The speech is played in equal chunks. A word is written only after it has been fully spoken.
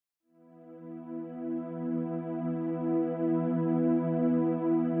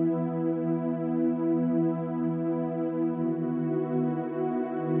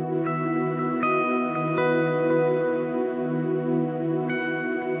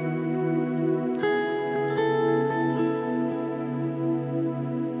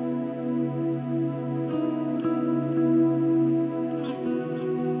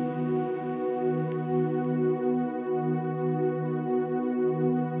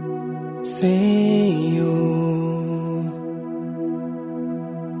Senhor,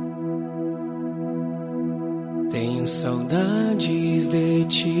 tenho saudades de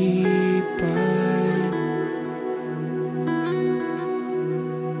ti, Pai,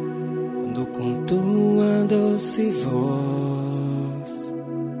 quando com tua doce voz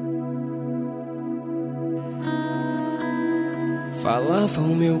falava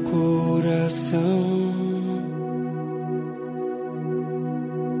o meu coração.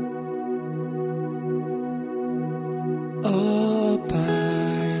 Oh, Pai,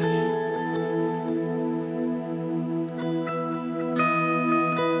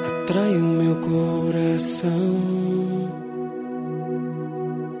 atrai o meu coração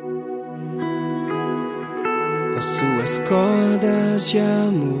com suas cordas de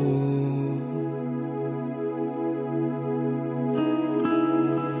amor,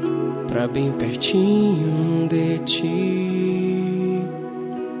 pra bem pertinho de ti.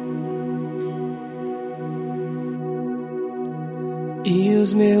 E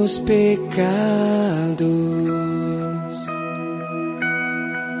os meus pecados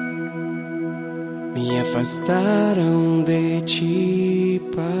me afastaram de ti,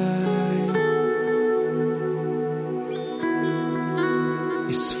 Pai.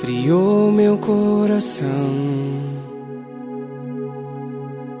 Esfriou meu coração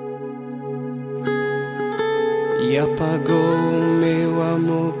e apagou meu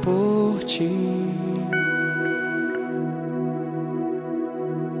amor por ti.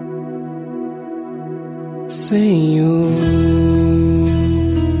 Senhor,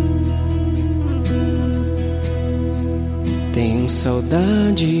 tenho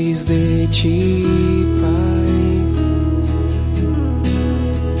saudades de ti, Pai,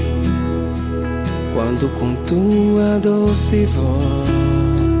 quando com tua doce voz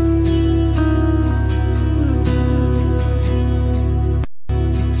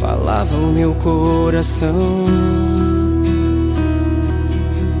falava o meu coração.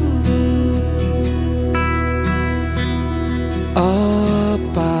 Oh,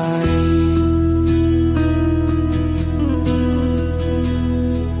 Pai,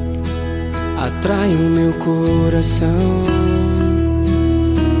 atrai o meu coração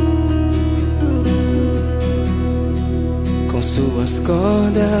com suas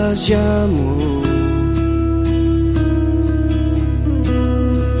cordas de amor,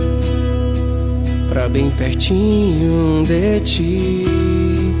 pra bem pertinho de ti.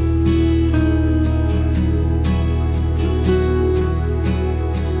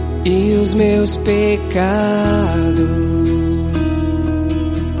 E os meus pecados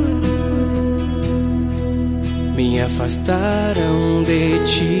me afastaram de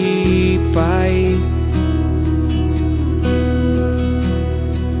ti, Pai.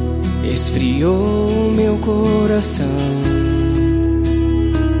 Esfriou meu coração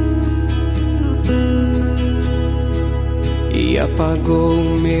e apagou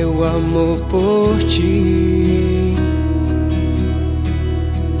meu amor por ti.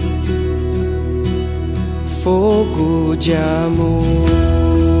 Fogo de amor,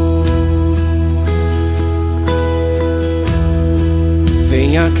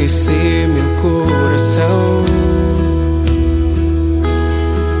 vem aquecer meu coração.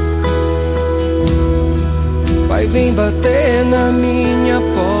 Pai, vem bater na minha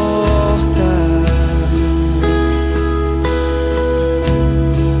porta.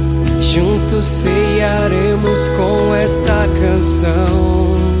 Juntos ceiaremos com esta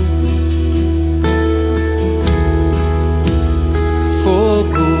canção.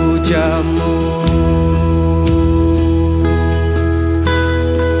 Fogo de amor,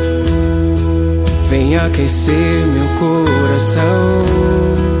 vem aquecer meu coração.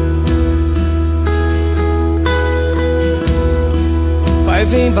 Pai,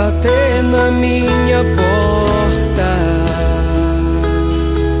 vem bater na minha porta.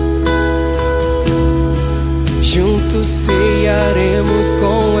 Juntos ceiaremos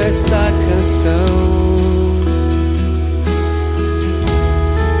com esta canção.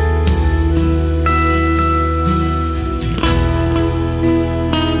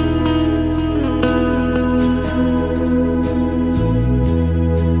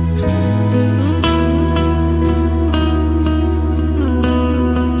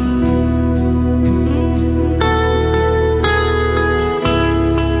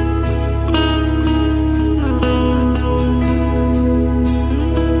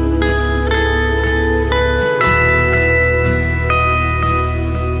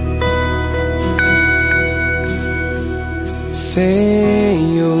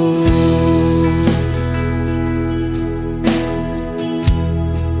 Senhor,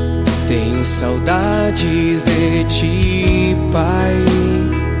 tenho saudades de ti, Pai,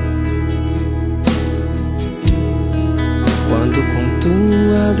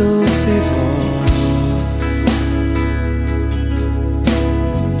 tua doce voz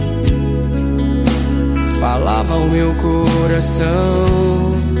falava ao meu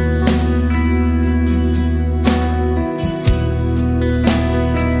coração.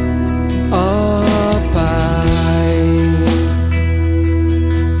 Oh Pai,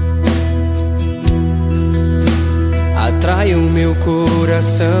 atrai o meu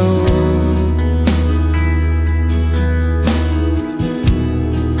coração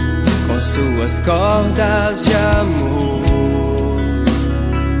com suas cordas de amor.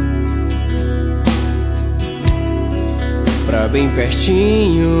 Pra bem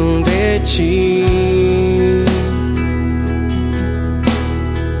pertinho de ti,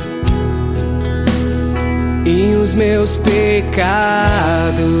 e os meus pecados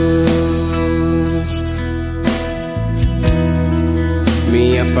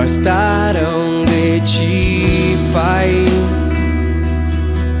me afastaram de ti, Pai.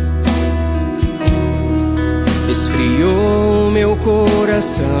 Esfriou meu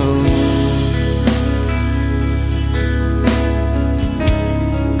coração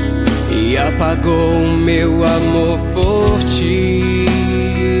e apagou o meu amor por ti.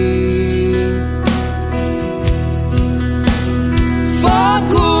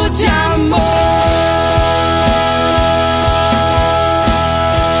 Fogo de amor,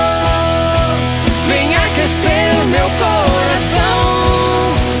 vem aquecer meu coração.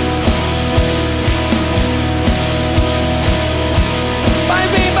 Pai,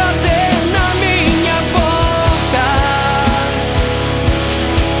 vem bater na minha porta.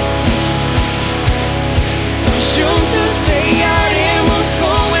 Juntos ceiaremos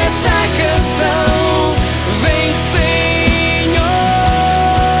com esta canção. Vem, Senhor,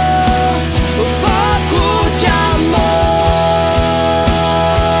 o fogo de amor.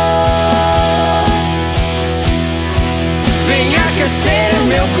 Vem aquecer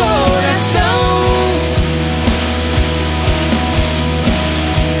meu coração.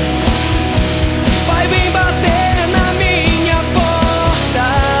 Pai, vem bater na minha porta.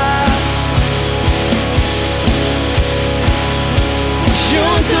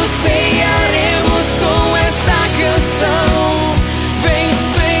 Juntos ceiaremos com esta canção. Vem,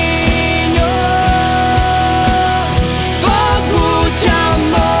 Senhor, fogo de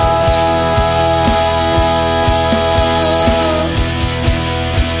amor.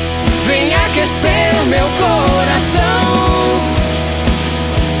 Vem aquecer meu coração.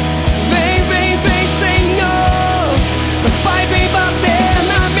 Vem, vem, vem, Senhor. Pai, vem bater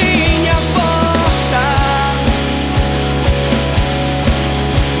na minha porta.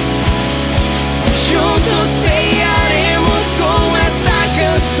 Juntos ceiaremos com esta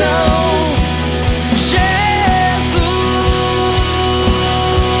canção. Jesus,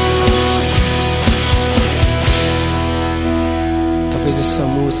 talvez essa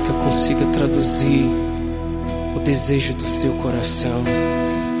música consiga traduzir o desejo do seu coração.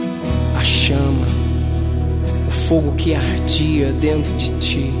 A chama, o fogo que ardia dentro de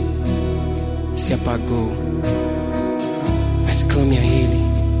ti se apagou. Mas clame a Ele,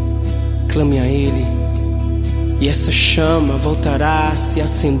 clame a Ele, e essa chama voltará a se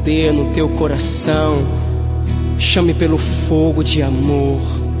acender no teu coração. Chame pelo fogo de amor,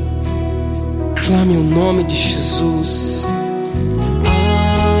 clame o nome de Jesus.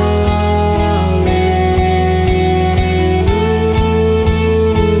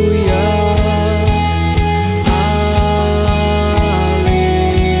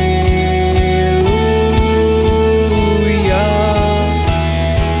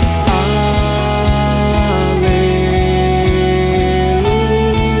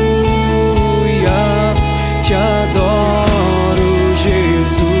 Te adoro,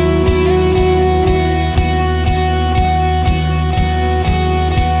 Jesus.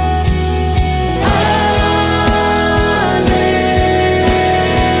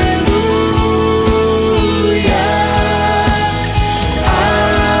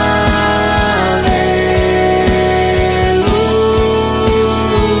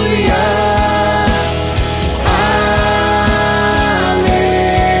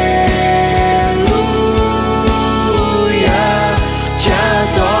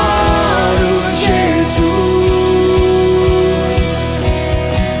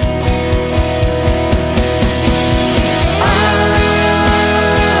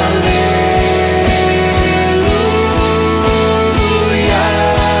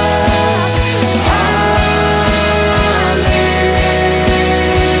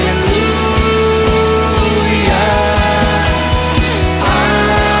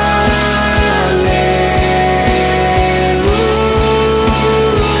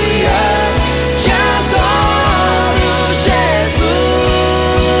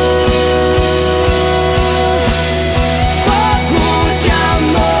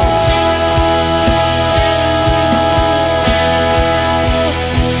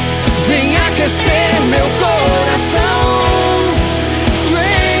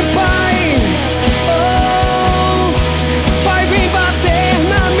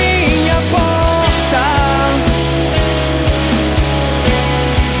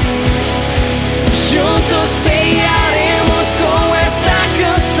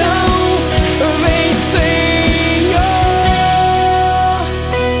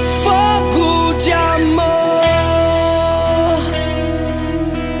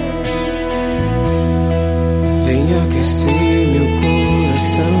 aquecer meu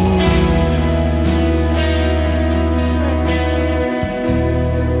coração.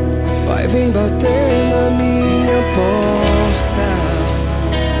 Pai, vem bater na minha porta.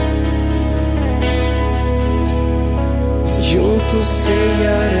 Juntos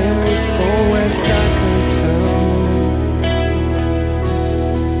ceiaremos com esta canção.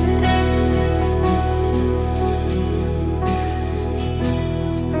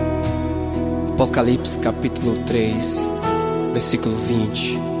 Apocalipse capítulo 3, versículo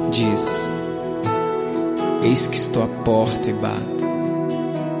 20 diz: Eis que estou à porta e bato.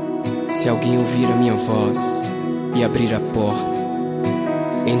 Se alguém ouvir a minha voz e abrir a porta,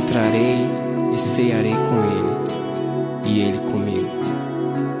 entrarei e cearei com ele, e ele comigo.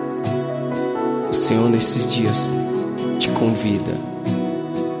 O Senhor nesses dias te convida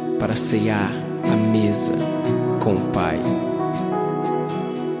para ceiar à mesa com o Pai.